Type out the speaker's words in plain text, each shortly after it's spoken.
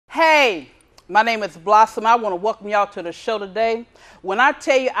Hey, my name is Blossom. I want to welcome y'all to the show today. When I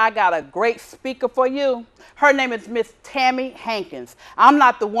tell you I got a great speaker for you, her name is Miss Tammy Hankins. I'm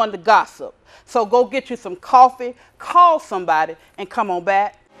not the one to gossip. So go get you some coffee, call somebody, and come on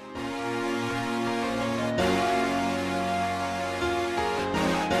back.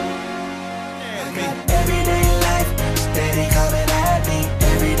 Everyday life, steady coming at me.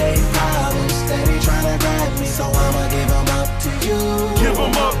 Everyday problems, steady trying to grab me. So I'ma give them up to you. Give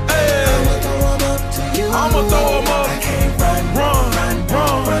them up, hey. I'ma throw them up to you. I'ma throw them up. I can't run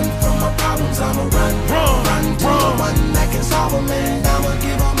from my problems. I'ma run to the one that can solve them. And I'ma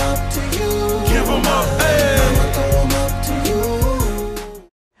give them up to you. Give them up, hey. I'ma throw them up to you.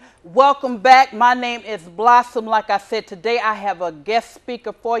 Welcome back. My name is Blossom. Like I said, today I have a guest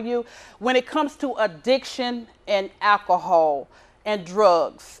speaker for you. When it comes to addiction and alcohol and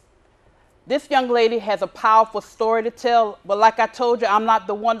drugs, this young lady has a powerful story to tell. But like I told you, I'm not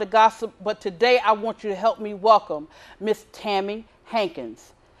the one to gossip. But today I want you to help me welcome Miss Tammy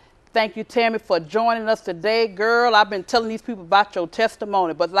Hankins. Thank you, Tammy, for joining us today. Girl, I've been telling these people about your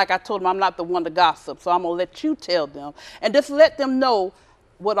testimony. But like I told them, I'm not the one to gossip. So I'm going to let you tell them. And just let them know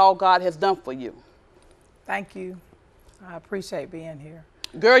what all God has done for you. Thank you. I appreciate being here.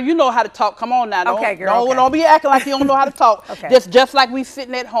 Girl, you know how to talk. Come on now. Okay, girl. Don't be acting like you don't know how to talk. Okay. Just like we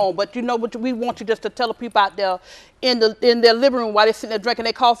sitting at home. But you know what we want you just to tell the people out there in their living room while they're sitting there drinking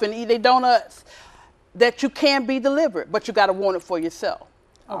their coffee and eating their donuts that you can be delivered, but you got to want it for yourself.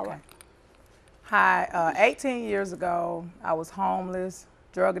 All Okay. right. Hi. 18 years ago, I was homeless,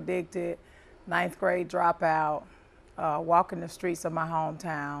 drug addicted, 9th grade dropout, walking the streets of my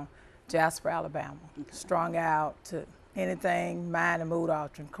hometown, Jasper, Alabama. Okay. Strung out to anything, mind and mood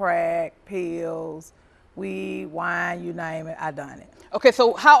altering, crack, pills, weed, wine, you name it, I done it. Okay,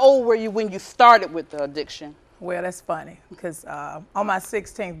 so how old were you when you started with the addiction? Well, that's funny because on my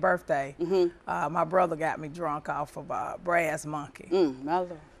 16th birthday, my brother got me drunk off of Brass Monkey. My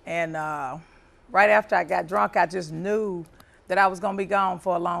Lord. And right after I got drunk, I just knew that I was going to be gone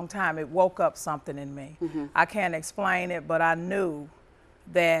for a long time. It woke up something in me. I can't explain it, but I knew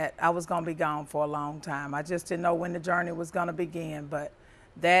that I was going to be gone for a long time. I just didn't know when the journey was going to begin, but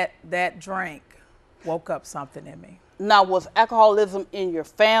that drink woke up something in me. Now, was alcoholism in your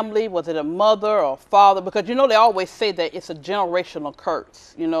family? Was it a mother or father? Because you know they always say that it's a generational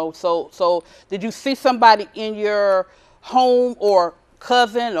curse, you know. So did you see somebody in your home or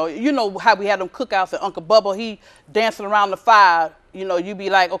cousin, or you know how we had them cookouts and Uncle Bubba, he dancing around the fire, you know, you'd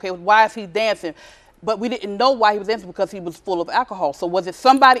be like, okay, why is he dancing? But we didn't know why he was dancing because he was full of alcohol. So was it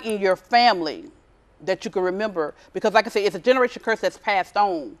somebody in your family that you can remember? Because like I said, it's a generation curse that's passed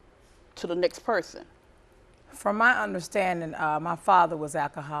on to the next person. From my understanding, my father was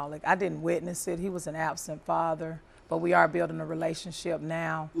alcoholic. I didn't witness it. He was an absent father, but we are building a relationship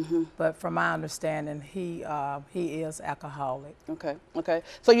now. But from my understanding, he is alcoholic. Okay, okay.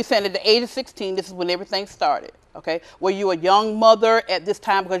 So you're saying at the age of 16, this is when everything started, okay? Were you a young mother at this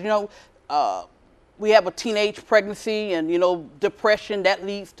time? Because, you know, we have a teenage pregnancy and, you know, depression that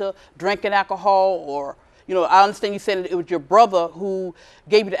leads to drinking alcohol, or, you know, I understand you said it was your brother who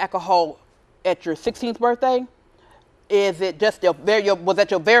gave you the alcohol at your 16th birthday. Is it just was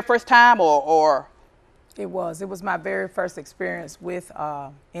that your very first time, or? It was my very first experience with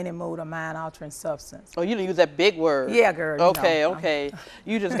any mood or mind altering substance. Oh, you didn't use that big word. Yeah, girl. Okay, okay.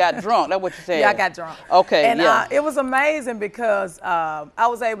 You just got drunk. That's what you said. Yeah, I got drunk. Okay, and, yeah. It was amazing because I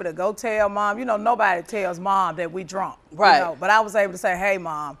was able to go tell mom. You know, nobody tells mom that we drunk. Right. You know, but I was able to say, hey,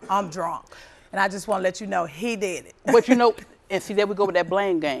 mom, I'm drunk. And I just want to let you know he did it. But you know, and see, there we go with that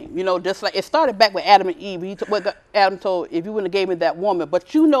blame game. You know, just like it started back with Adam and Eve. What Adam told, if you wouldn't have gave me that woman.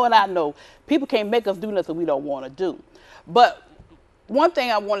 But you know and I know, people can't make us do nothing we don't want to do. But one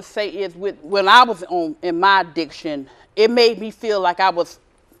thing I want to say is when I was in my addiction, it made me feel like I was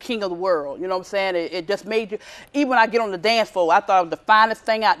king of the world. You know what I'm saying? It just made you, even when I get on the dance floor, I thought I was the finest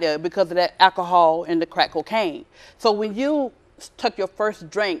thing out there because of that alcohol and the crack cocaine. So when you took your first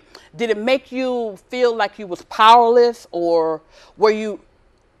drink, did it make you feel like you was powerless, or were you,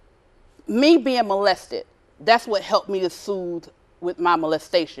 me being molested, that's what helped me to soothe with my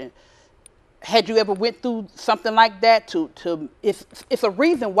molestation. Had you ever went through something like that? It's a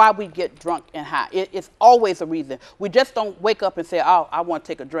reason why we get drunk and high. It's always a reason. We just don't wake up and say, oh, I want to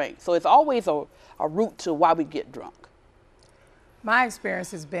take a drink. So it's always a route to why we get drunk. My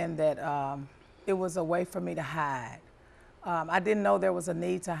experience has been that it was a way for me to hide. I didn't know there was a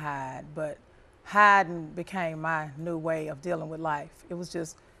need to hide, but hiding became my new way of dealing with life. It was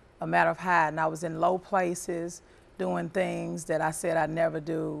just a matter of hiding. I was in low places, doing things that I said I'd never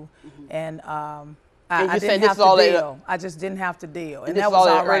do, and And I you saying didn't this have is all to at deal. I just didn't have to deal, and this that is was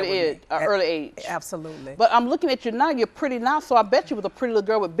all all at right early age. Absolutely. But I'm looking at you now. You're pretty now, so I bet you was a pretty little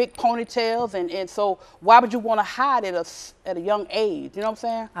girl with big ponytails, and so why would you want to hide at a young age? You know what I'm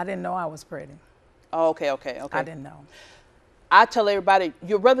saying? I didn't know I was pretty. Oh, okay. I didn't know. I tell everybody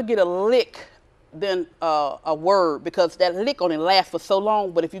you'd rather get a lick than a word, because that lick only lasts for so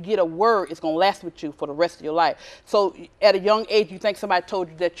long. But if you get a word, it's gonna last with you for the rest of your life. So at a young age, you think somebody told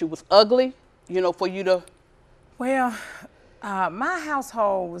you that you was ugly? You know, for you to. Well, my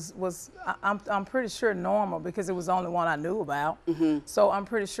household was I'm pretty sure normal, because it was the only one I knew about. So I'm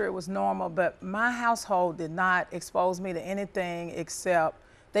pretty sure it was normal. But my household did not expose me to anything except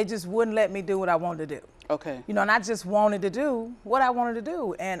they just wouldn't let me do what I wanted to do. Okay. You know, and I just wanted to do what I wanted to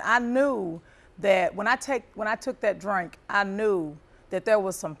do, and I knew that when I took that drink, I knew that there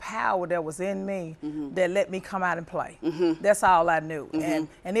was some power that was in me that let me come out and play. That's all I knew.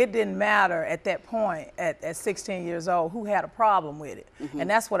 And it didn't matter at that point, at 16 years old, who had a problem with it. And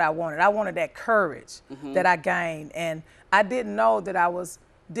that's what I wanted. I wanted that courage that I gained. And I didn't know that I was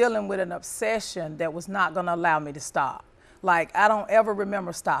dealing with an obsession that was not gonna allow me to stop. Like, I don't ever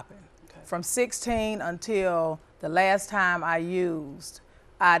remember stopping. From 16 until the last time I used,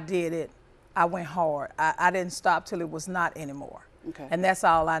 I did it. I went hard. I didn't stop till it was not anymore. Okay. And that's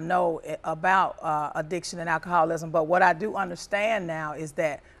all I know about addiction and alcoholism. But what I do understand now is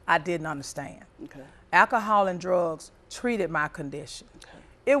that I didn't understand. Okay. Alcohol and drugs treated my condition. Okay.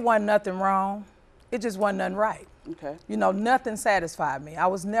 It wasn't nothing wrong. It just wasn't nothing right. Okay. You know, nothing satisfied me. I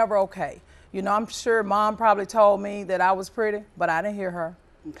was never okay. You know, I'm sure Mom probably told me that I was pretty, but I didn't hear her.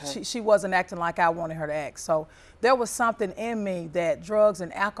 Okay. She wasn't acting like I wanted her to act. So there was something in me that drugs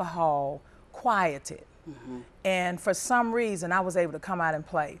and alcohol quieted. And for some reason, I was able to come out and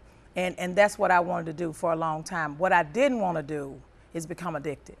play. And that's what I wanted to do for a long time. What I didn't want to do is become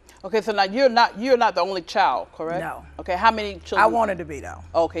addicted. Okay, so now you're not the only child, correct? No. Okay, how many children? I wanted to be, though.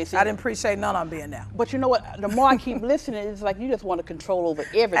 Okay, see. I didn't appreciate none of them being there. But you know what? The more I keep listening, it's like you just want to control over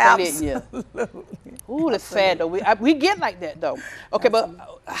everything, Absolutely. didn't you? Ooh, that's sad, though. We get like that, though. Okay, Absolutely.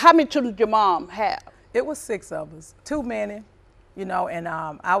 But how many children did your mom have? It was 6 of us. Too many, you know, and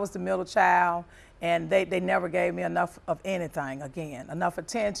I was the middle child. And they never gave me enough of anything, again, enough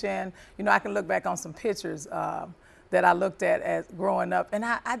attention. You know, I can look back on some pictures that I looked at as growing up, and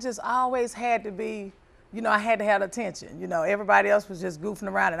I just always had to be, you know, I had to have attention. You know, everybody else was just goofing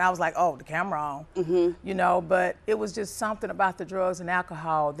around, and I was like, oh, the camera on, you know, but it was just something about the drugs and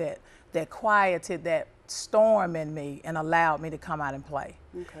alcohol that quieted that storm in me and allowed me to come out and play.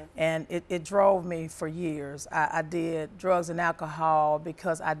 Okay. And it drove me for years. I did drugs and alcohol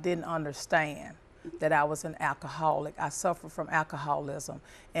because I didn't understand that I was an alcoholic. I suffered from alcoholism,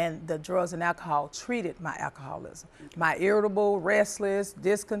 and the drugs and alcohol treated my alcoholism. My irritable, restless,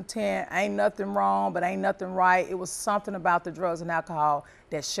 discontent, ain't nothing wrong, but ain't nothing right. It was something about the drugs and alcohol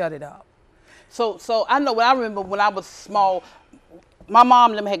that shut it up. So I know I remember when I was small, my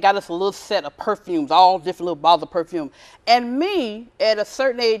mom and them had got us a little set of perfumes, all different little bottles of perfume. And me, at a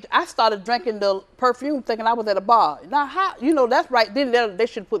certain age, I started drinking the perfume thinking I was at a bar. Now, how, you know, that's right. Then they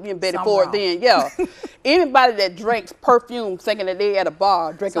should put me in Betty Ford then, yeah. Anybody that drinks perfume thinking that they at a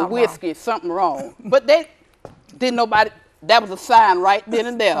bar drinking whiskey, something wrong. But they didn't nobody, that was a sign right then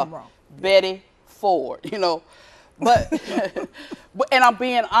and there. Betty Ford, you know. But, and I'm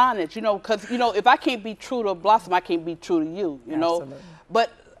being honest, you know, because, you know, if I can't be true to Blossom, I can't be true to you, you know. Absolutely.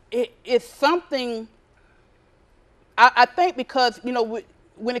 But it's something, I think, because, you know,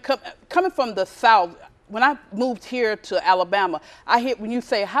 when it coming from the South, when I moved here to Alabama, I hear when you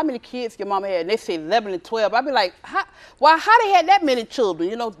say, how many kids your mama had? And they say 11 and 12. I'd be like, how they had that many children?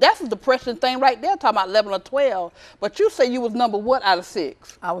 You know, that's a depression thing right there, talking about 11 or 12. But you say you was number what out of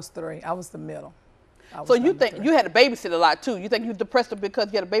 6? I was 3. I was the middle. So you think you had to babysit a lot too? You think you were depressed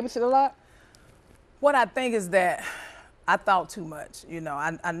because you had to babysit a lot? What I think is that I thought too much. You know,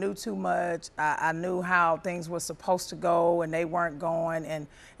 I knew too much. I knew how things were supposed to go and they weren't going. And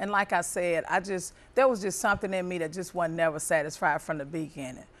like I said, there was just something in me that just wasn't never satisfied from the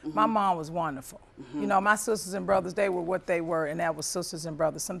beginning. My mom was wonderful. You know, my sisters and brothers, they were what they were, and that was sisters and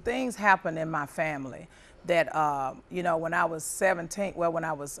brothers. Some things happened in my family that, you know, when I was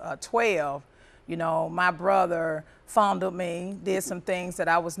 12, you know, my brother fondled me, did some things that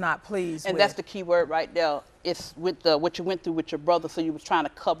I was not pleased with. And that's the key word right there. It's with what you went through with your brother, so you was trying to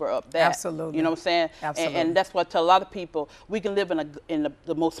cover up that. Absolutely. You know what I'm saying? Absolutely. And that's what I tell a lot of people. We can live in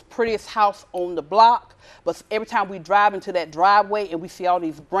the most prettiest house on the block, but every time we drive into that driveway and we see all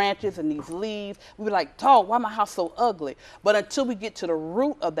these branches and these leaves, we be like, dog, why my house so ugly? But until we get to the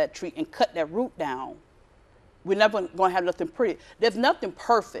root of that tree and cut that root down, we're never going to have nothing pretty. There's nothing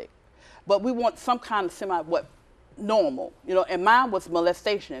perfect. but we want some kind of normal, you know, and mine was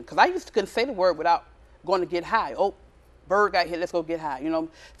molestation, because I used to couldn't say the word without going to get high. Oh, bird got hit, let's go get high, you know.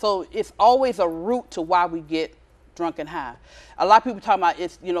 So it's always a root to why we get drunk and high. A lot of people talk about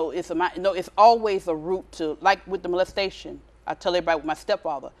it's, you know, it's always a root to, like with the molestation. I tell everybody with my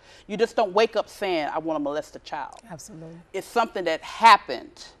stepfather, you just don't wake up saying, I want to molest a child. Absolutely. It's something that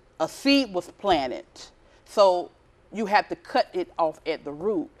happened. A seed was planted. So you have to cut it off at the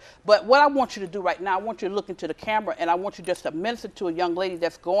root. But what I want you to do right now, I want you to look into the camera, and I want you just to minister to a young lady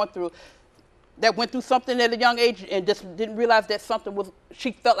that's went through something at a young age and just didn't realize that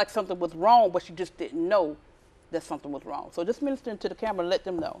she felt like something was wrong, but she just didn't know that something was wrong. So just minister into the camera and let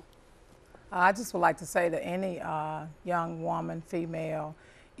them know. I just would like to say to any young woman, female,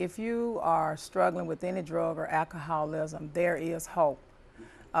 if you are struggling with any drug or alcoholism, there is hope.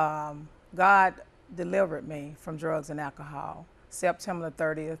 God delivered me from drugs and alcohol, September the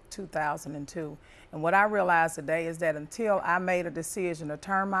 30th, 2002. And what I realized today is that until I made a decision to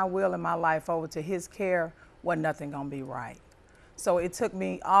turn my will and my life over to His care, wasn't nothing gonna be right. So it took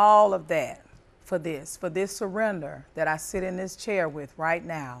me all of that for this surrender that I sit in this chair with right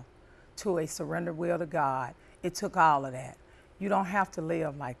now, to a surrendered will to God. It took all of that. You don't have to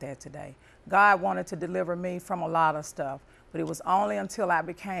live like that today. God wanted to deliver me from a lot of stuff, but it was only until I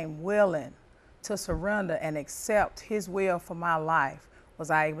became willing to surrender and accept His will for my life was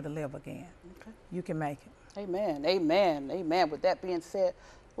I able to live again. Okay. You can make it. Amen, amen, amen. With that being said,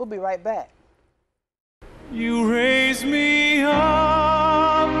 we'll be right back. You raise me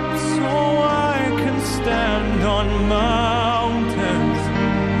up so I can stand on mountains.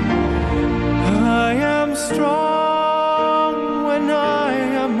 I am strong when I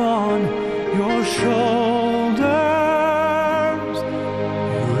am on your shoulders.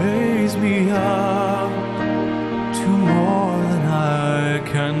 You raise me up to more than I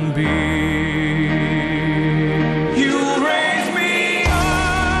can be.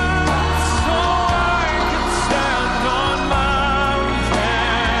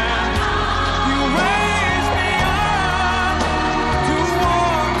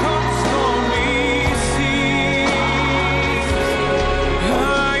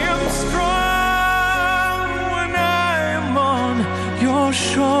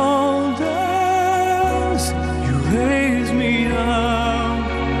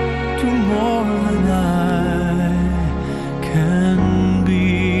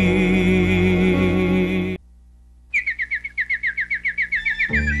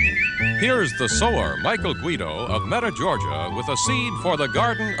 Here's the sower, Michael Guido of Meta, Georgia, with a seed for the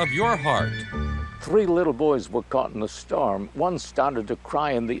garden of your heart. 3 little boys were caught in a storm. One started to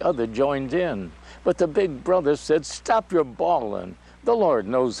cry and the other joined in. But the big brother said, "Stop your bawling. The Lord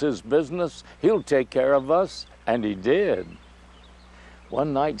knows His business. He'll take care of us." And He did.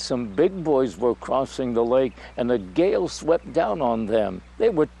 One night, some big boys were crossing the lake and a gale swept down on them. They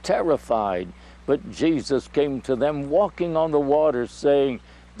were terrified. But Jesus came to them walking on the water, saying,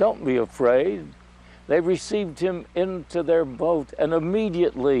 "Don't be afraid." They received Him into their boat, and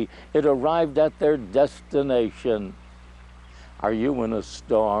immediately it arrived at their destination. Are you in a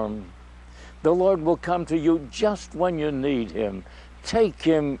storm? The Lord will come to you just when you need Him. Take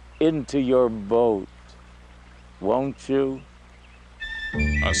Him into your boat. Won't you?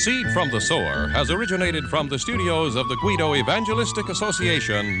 A Seed from the Sower has originated from the studios of the Guido Evangelistic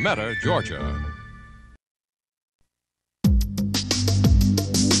Association, Meta, Georgia.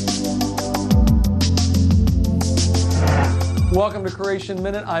 Welcome to Creation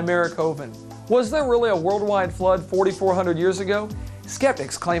Minute. I'm Eric Hovind. Was there really a worldwide flood 4,400 years ago?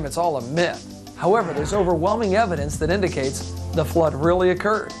 Skeptics claim it's all a myth. However, there's overwhelming evidence that indicates the flood really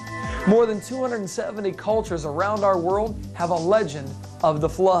occurred. More than 270 cultures around our world have a legend of the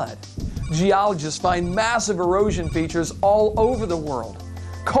flood. Geologists find massive erosion features all over the world.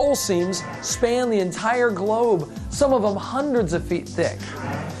 Coal seams span the entire globe, some of them hundreds of feet thick.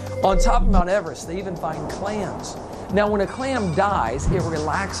 On top of Mount Everest, they even find clams. Now, when a clam dies, it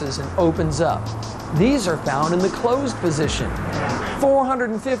relaxes and opens up. These are found in the closed position,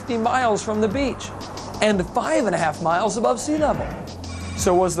 450 miles from the beach, and 5.5 miles above sea level.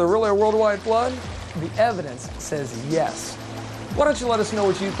 So was there really a worldwide flood? The evidence says yes. Why don't you let us know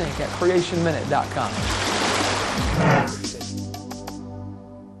what you think at creationminute.com.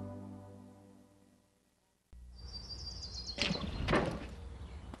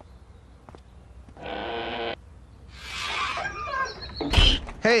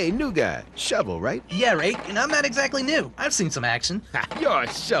 Hey, new guy. Shovel, right? Yeah, right. And I'm not exactly new. I've seen some action. You're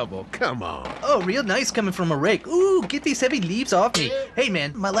a shovel. Come on. Oh, real nice coming from a rake. Ooh, get these heavy leaves off me. Hey,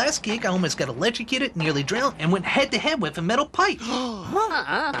 man, my last gig, I almost got electrocuted, nearly drowned, and went head-to-head with a metal pipe.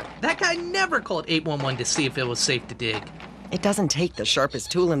 That guy never called 811 to see if it was safe to dig. It doesn't take the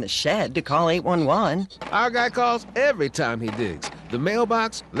sharpest tool in the shed to call 811. Our guy calls every time he digs. The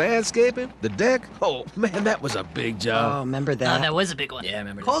mailbox, landscaping, the deck. Oh, man, that was a big job. Oh, remember that? Oh, that was a big one. Yeah, I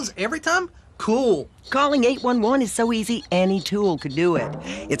remember. Calls every time? Cool. Calling 811 is so easy, any tool could do it.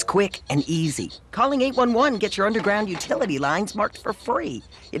 It's quick and easy. Calling 811 gets your underground utility lines marked for free.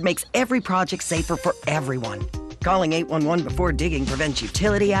 It makes every project safer for everyone. Calling 811 before digging prevents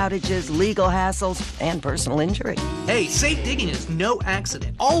utility outages, legal hassles, and personal injury. Hey, safe digging is no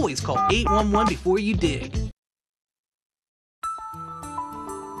accident. Always call 811 before you dig.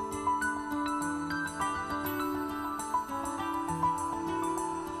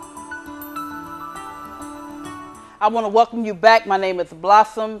 I want to welcome you back. My name is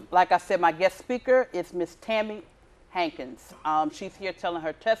Blossom. Like I said, my guest speaker is Miss Tammy Hankins. She's here telling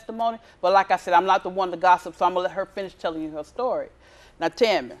her testimony. But like I said, I'm not the one to gossip, so I'm going to let her finish telling you her story. Now,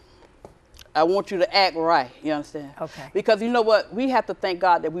 Tammy, I want you to act right. You understand? Okay. Because you know what? We have to thank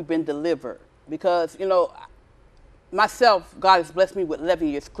God that we've been delivered. Because, you know, myself, God has blessed me with 11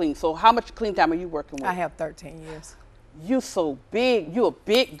 years clean. So how much clean time are you working with? I have 13 years. You so big. You a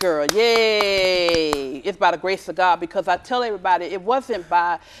big girl. Yay. It's by the grace of God, because I tell everybody it wasn't,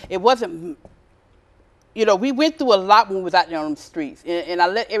 you know, we went through a lot when we was out there on the streets. And I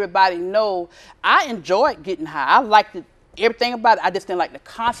let everybody know I enjoyed getting high. I liked it, everything about it. I just didn't like the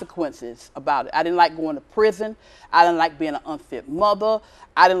consequences about it. I didn't like going to prison. I didn't like being an unfit mother.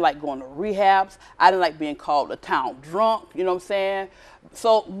 I didn't like going to rehabs. I didn't like being called a town drunk. You know what I'm saying?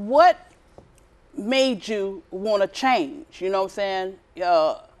 So what made you want to change? You know what I'm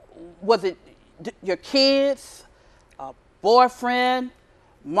saying? Was it your kids, boyfriend,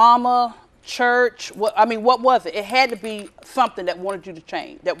 mama, church? What was it? It had to be something that wanted you to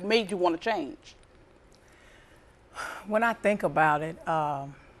change, that made you want to change. When I think about it,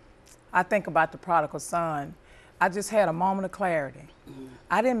 I think about the prodigal son. I just had a moment of clarity. Mm-hmm.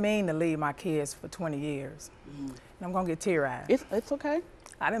 I didn't mean to leave my kids for 20 years. Mm-hmm. And I'm going to get teary-eyed. It's okay.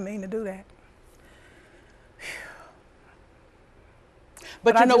 I didn't mean to do that.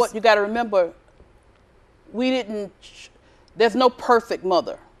 But you know what? You got to remember, there's no perfect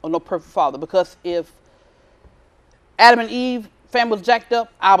mother or no perfect father, because if Adam and Eve family was jacked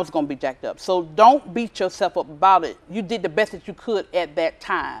up, I was going to be jacked up. So don't beat yourself up about it. You did the best that you could at that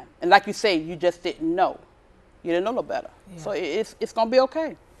time. And like you say, you just didn't know. You didn't know no better. Yeah. So it's going to be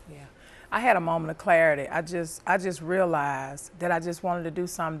okay. Yeah. I had a moment of clarity. I just realized that I just wanted to do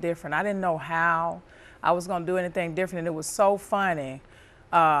something different. I didn't know how I was going to do anything different. And it was so funny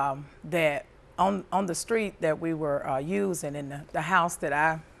that on the street that we were using, in the house that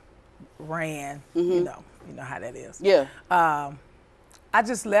I ran, mm-hmm. you know how that is. Yeah. I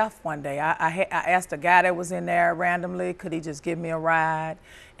just left one day. I asked a guy that was in there randomly, could he just give me a ride?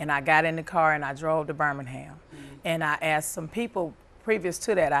 And I got in the car and I drove to Birmingham. Mm-hmm. And I asked some people previous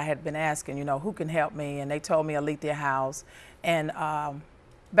to that, I had been asking, you know, who can help me? And they told me Alethea House. And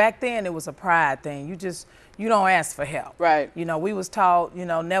back then it was a pride thing. You don't ask for help. Right. You know, we was taught, you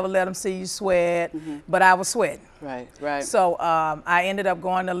know, never let them see you sweat, mm-hmm. but I was sweating. Right, right. So I ended up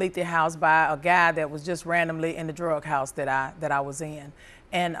going to Alethea House by a guy that was just randomly in the drug house that I was in.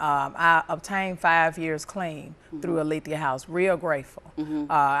 And I obtained 5 years clean mm-hmm. through Alethea House. Real grateful. Mm-hmm.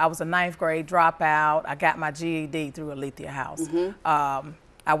 I was a 9th grade dropout. I got my GED through Alethea House. Mm-hmm.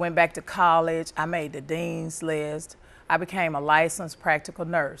 I went back to college. I made the dean's list. I became a licensed practical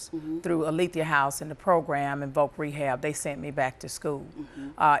nurse mm-hmm. through Alethea House in the program Invoke Rehab. They sent me back to school.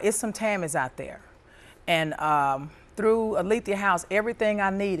 Mm-hmm. It's some Tammys out there. And through Alethea House, everything I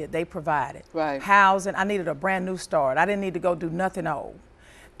needed, they provided. Right. Housing, I needed a brand new start. I didn't need to go do nothing old.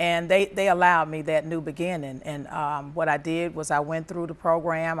 And they allowed me that new beginning. And what I did was I went through the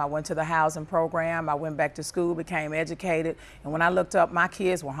program. I went to the housing program. I went back to school, became educated. And when I looked up, my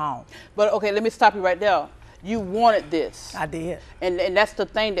kids were home. But okay, let me stop you right there. You wanted this. I did. And that's the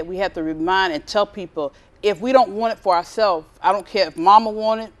thing that we have to remind and tell people. If we don't want it for ourselves, I don't care if mama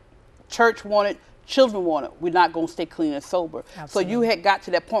wanted, church wanted, children wanted, we're not going to stay clean and sober. Absolutely. So you had got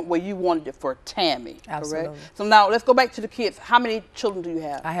to that point where you wanted it for Tammy, Absolutely. Correct? So now let's go back to the kids. How many children do you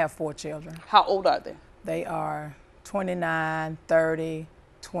have? I have 4 children. How old are they? They are 29, 30,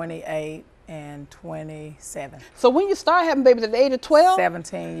 28, and 27. So when you start having babies at the age of 12?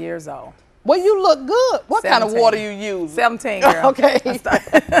 17 years old. Well, you look good. What 17. Kind of water you use? 17, girl. Okay.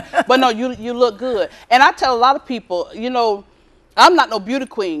 But no, you look good. And I tell a lot of people, you know, I'm not no beauty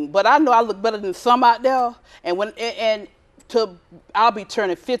queen, but I know I look better than some out there. And I'll be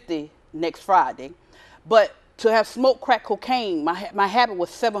turning 50 next Friday, but to have smoked crack cocaine, my habit was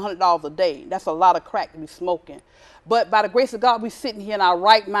 $700 a day. That's a lot of crack to be smoking. But by the grace of God, we sitting here in our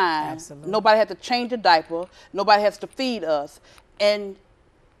right mind. Absolutely. Nobody has to change a diaper. Nobody has to feed us, and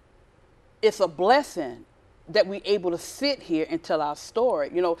it's a blessing that we're able to sit here and tell our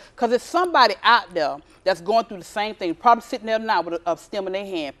story, you know, because there's somebody out there that's going through the same thing, probably sitting there now with a stem in their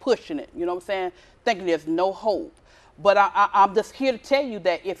hand, pushing it, you know what I'm saying, thinking there's no hope. But I'm just here to tell you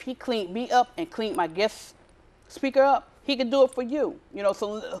that if he cleaned me up and cleaned my guest speaker up, he can do it for you, you know.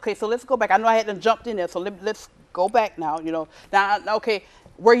 So, okay, so let's go back. I know I hadn't jumped in there, so let's go back now, you know. Now, okay,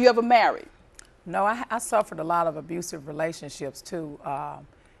 were you ever married? No, I suffered a lot of abusive relationships too.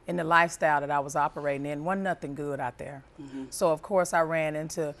 In the lifestyle that I was operating in, wasn't nothing good out there. So of course I ran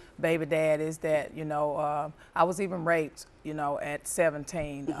into baby daddies that, you know, I was even raped, you know, at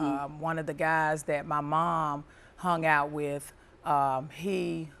 17. One of the guys that my mom hung out with,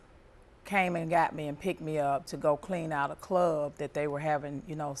 he came and got me and picked me up to go clean out a club that they were having,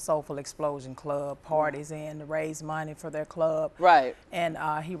 you know, Soulful Explosion Club parties in to raise money for their club. Right. And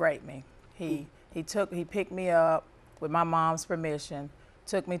he raped me. He picked me up with my mom's permission,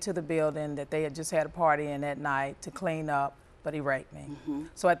 took me to the building that they had just had a party in that night to clean up, but he raped me.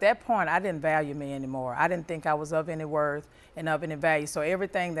 So at that point, I didn't value me anymore. I didn't think I was of any worth and of any value. So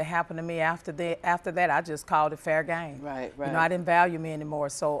everything that happened to me after that, I just called it fair game. Right. You know, I didn't value me anymore.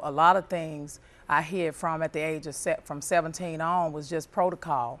 So a lot of things I hid from at the age of from 17 on was just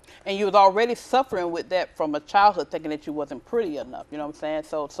protocol. And you was already suffering with that from a childhood, thinking that you wasn't pretty enough. You know what I'm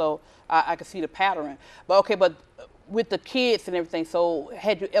saying? So I can see the pattern. But okay, but with the kids and everything, so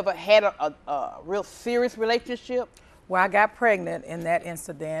had you ever had a real serious relationship? Well, I got pregnant in that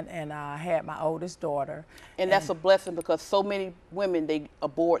incident, and I had my oldest daughter. And that's a blessing, because so many women, they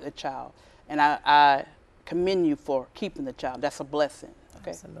abort the child. And I commend you for keeping the child. That's a blessing. Okay.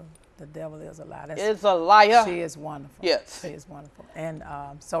 Absolutely. The devil is a lie. Is a liar. She is wonderful. Yes. She is wonderful. And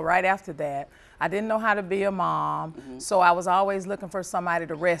so right after that, I didn't know how to be a mom, so I was always looking for somebody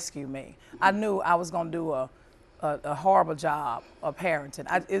to rescue me. I knew I was going to do a horrible job of parenting.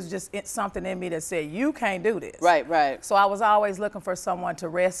 It was just something in me that said, you can't do this. Right. So I was always looking for someone to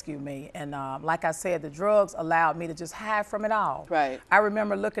rescue me. And like I said, the drugs allowed me to just hide from it all. Right. I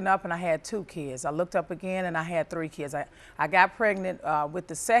remember looking up and I had 2 kids. I looked up again and I had 3 kids. I got pregnant with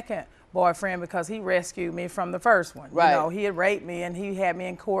the second boyfriend because he rescued me from the first one. Right. You know, he had raped me and he had me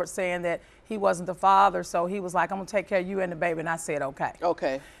in court saying that he wasn't the father. So he was like, I'm gonna take care of you and the baby. And I said, okay.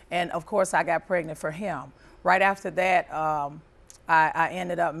 Okay. And of course I got pregnant for him. Right after that, I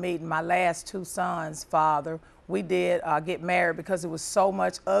ended up meeting my last 2 sons' father. We did get married because there was so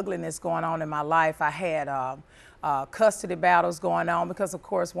much ugliness going on in my life. I had custody battles going on because, of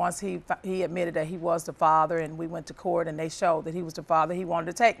course, once he admitted that he was the father and we went to court and they showed that he was the father, he wanted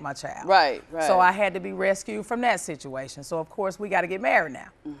to take my child. Right. So I had to be rescued from that situation. So, of course, we got to get married now.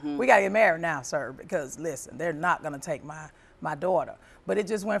 We got to get married now, sir, because, listen, they're not going to take my daughter. But it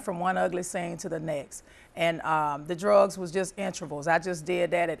just went from one ugly scene to the next. And the drugs was just intervals. I just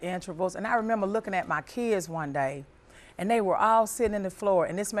did that at intervals. And I remember looking at my kids one day, and they were all sitting in the floor,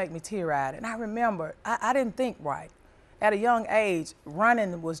 and this made me tear-eyed. And I remember, I didn't think right. At a young age,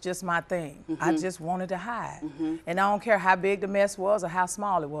 running was just my thing. I just wanted to hide. And I don't care how big the mess was or how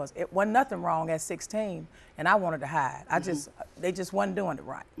small it was. It wasn't nothing wrong at 16, and I wanted to hide. They just wasn't doing it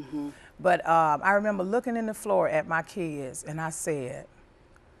right. But I remember looking in the floor at my kids, and I said,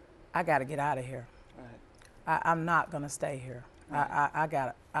 I got to get out of here. I'm not going to stay here.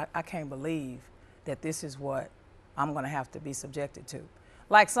 I can't believe that this is what I'm going to have to be subjected to.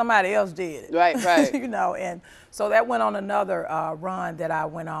 Like somebody else did. Right. You know, and so that went on another run that I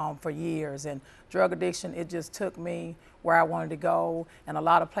went on for years. And drug addiction, it just took me where I wanted to go and a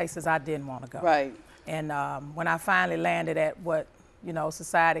lot of places I didn't want to go. Right. And when I finally landed at what, you know,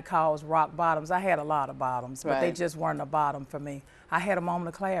 society calls rock bottoms, I had a lot of bottoms, but they just weren't a bottom for me. I had a moment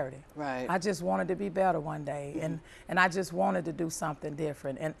of clarity. Right. I just wanted to be better one day, and I just wanted to do something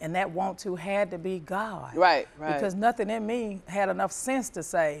different, and that want to had to be God. Right. Because nothing in me had enough sense to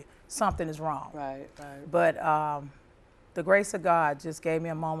say something is wrong. Right. But the grace of God just gave me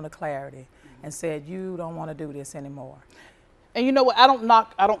a moment of clarity and said, you don't want to do this anymore. And you know what? I don't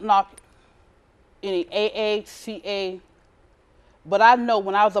knock any AA, CA, but I know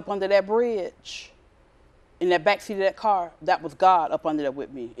when I was up under that bridge, in that backseat of that car, that was God up under there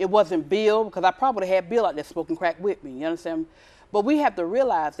with me. It wasn't Bill, because I probably had Bill out there smoking crack with me, you understand? But we have to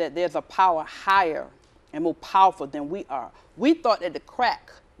realize that there's a power higher and more powerful than we are. We thought that the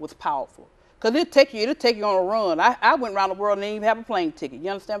crack was powerful, Because it'll take you on a run. I went around the world and didn't even have a plane ticket. You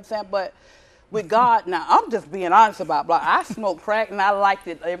understand what I'm saying? But with God, now, I'm just being honest about it. I smoked crack and I liked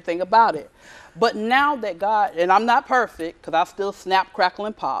it, everything about it. But now that God, and I'm not perfect, because I still snap, crackle,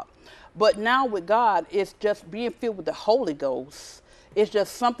 and pop. But now with God, it's just being filled with the Holy Ghost. It's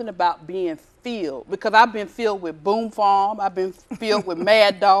just something about being filled. Because I've been filled with Boom Farm. I've been filled with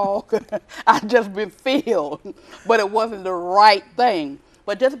Mad Dog. I've just been filled. But it wasn't the right thing.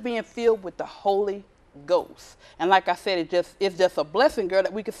 But just being filled with the Holy Ghost. And like I said, it's just a blessing, girl,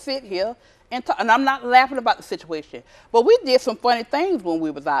 that we could sit here and talk. And I'm not laughing about the situation. But we did some funny things when we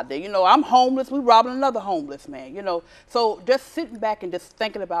was out there. You know, I'm homeless. We robbing another homeless man, you know. So just sitting back and just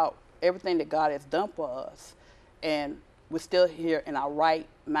thinking about everything that God has done for us. And we're still here in our right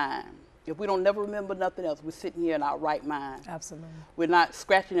mind. If we don't never remember nothing else, we're sitting here in our right mind. Absolutely. We're not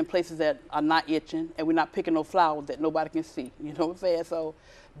scratching in places that are not itching, and we're not picking no flowers that nobody can see. You know what I'm saying? So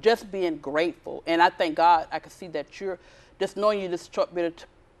just being grateful. And I thank God I can see that you're, just knowing you this short period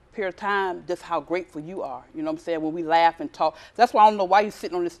of time, just how grateful you are. You know what I'm saying? When we laugh and talk. That's why I don't know why you're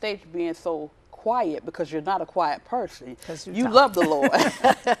sitting on the stage being so quiet, because you're not a quiet person. You love the Lord.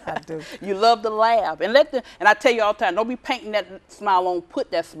 I do. You love to laugh. And and I tell you all the time, don't be painting that smile on, put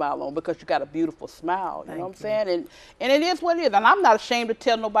that smile on, because you got a beautiful smile. You know what I'm saying? And it is what it is. And I'm not ashamed to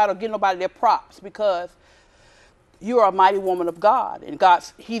tell nobody or give nobody their props, because you are a mighty woman of God. And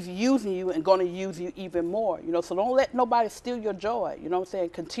He's using you and going to use you even more. You know, so don't let nobody steal your joy. You know what I'm saying?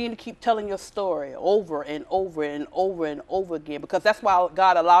 Continue to keep telling your story over and over and over and over again, because that's why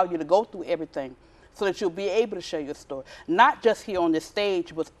God allowed you to go through everything, so that you'll be able to share your story. Not just here on this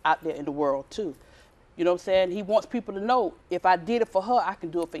stage, but out there in the world too. You know what I'm saying? He wants people to know, if I did it for her, I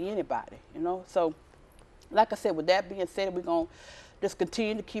can do it for anybody. You know? So, like I said, with that being said, we're going to just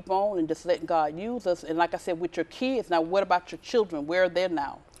continue to keep on and just letting God use us. And like I said, with your kids, now what about your children? Where are they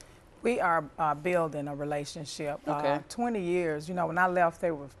now? We are building a relationship. Okay. 20 years, you know, when I left, they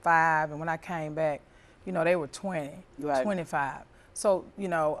were 5, and when I came back, you know, they were 20, Right. 25. So, you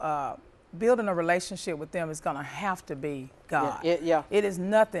know, building a relationship with them is going to have to be God. Yeah. It is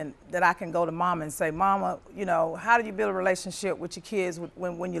nothing that I can go to Mama and say, Mama, you know, how do you build a relationship with your kids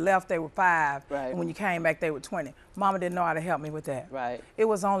when you left they were 5, Right. and when you came back they were 20? Mama didn't know how to help me with that. Right. It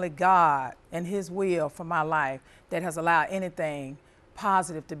was only God and His will for my life that has allowed anything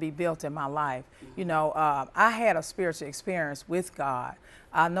positive to be built in my life. You know, I had a spiritual experience with God.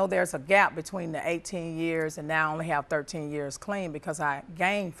 I know there's a gap between the 18 years and now I only have 13 years clean, because I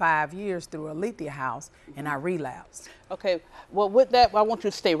gained 5 years through Alethea House and I relapsed. Okay. Well, with that, I want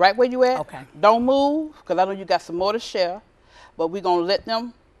you to stay right where you at. Okay. Don't move, because I know you got some more to share. But we're going to let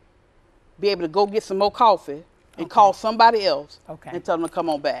them be able to go get some more coffee and call somebody else and tell them to come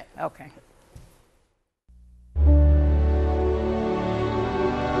on back. Okay.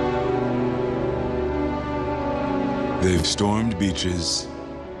 They've stormed beaches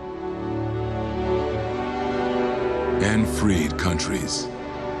and freed countries.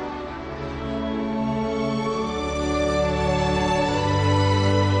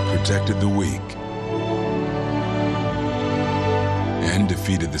 Protected the weak and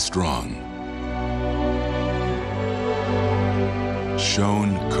defeated the strong.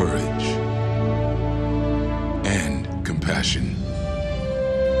 Shown courage and compassion.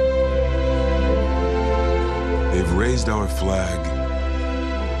 They've raised our flag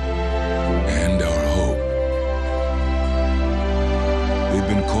and our hope. They've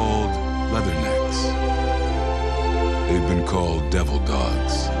been called leathernecks. They've been called devil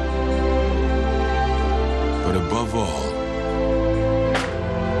dogs. But above all,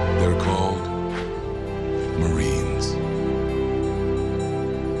 they're called Marines.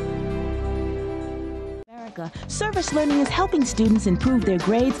 Service learning is helping students improve their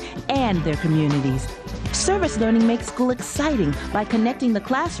grades and their communities. Service learning makes school exciting by connecting the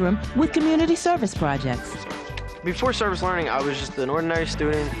classroom with community service projects. Before service learning, I was just an ordinary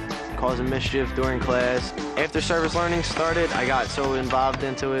student causing mischief during class. After service learning started, I got so involved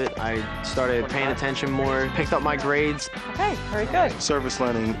into it. I started paying attention more, picked up my grades. Okay, very good. Service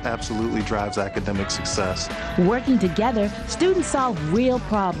learning absolutely drives academic success. Working together, students solve real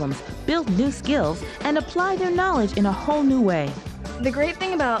problems, build new skills, and apply their knowledge in a whole new way. The great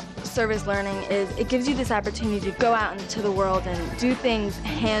thing about service learning is it gives you this opportunity to go out into the world and do things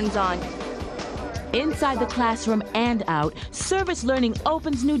hands-on. Inside the classroom and out, service learning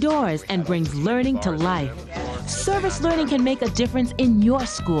opens new doors and brings learning to life. Service learning can make a difference in your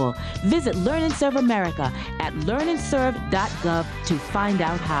school. Visit Learn and Serve America at learnandserve.gov to find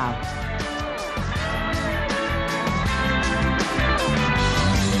out how.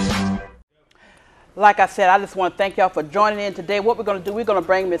 like I said, I just want to thank y'all for joining in today. What we're going to do, we're going to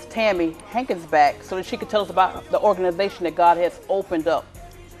bring Miss Tammy Hankins back so that she can tell us about the organization that God has opened up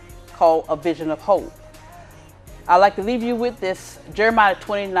called A Vision of Hope. I'd like to leave you with this, Jeremiah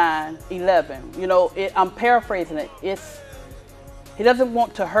 29:11. You know, I'm paraphrasing it. He doesn't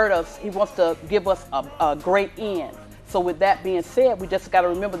want to hurt us. He wants to give us a great end. So with that being said, we just got to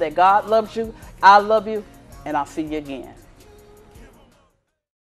remember that God loves you, I love you, and I'll see you again.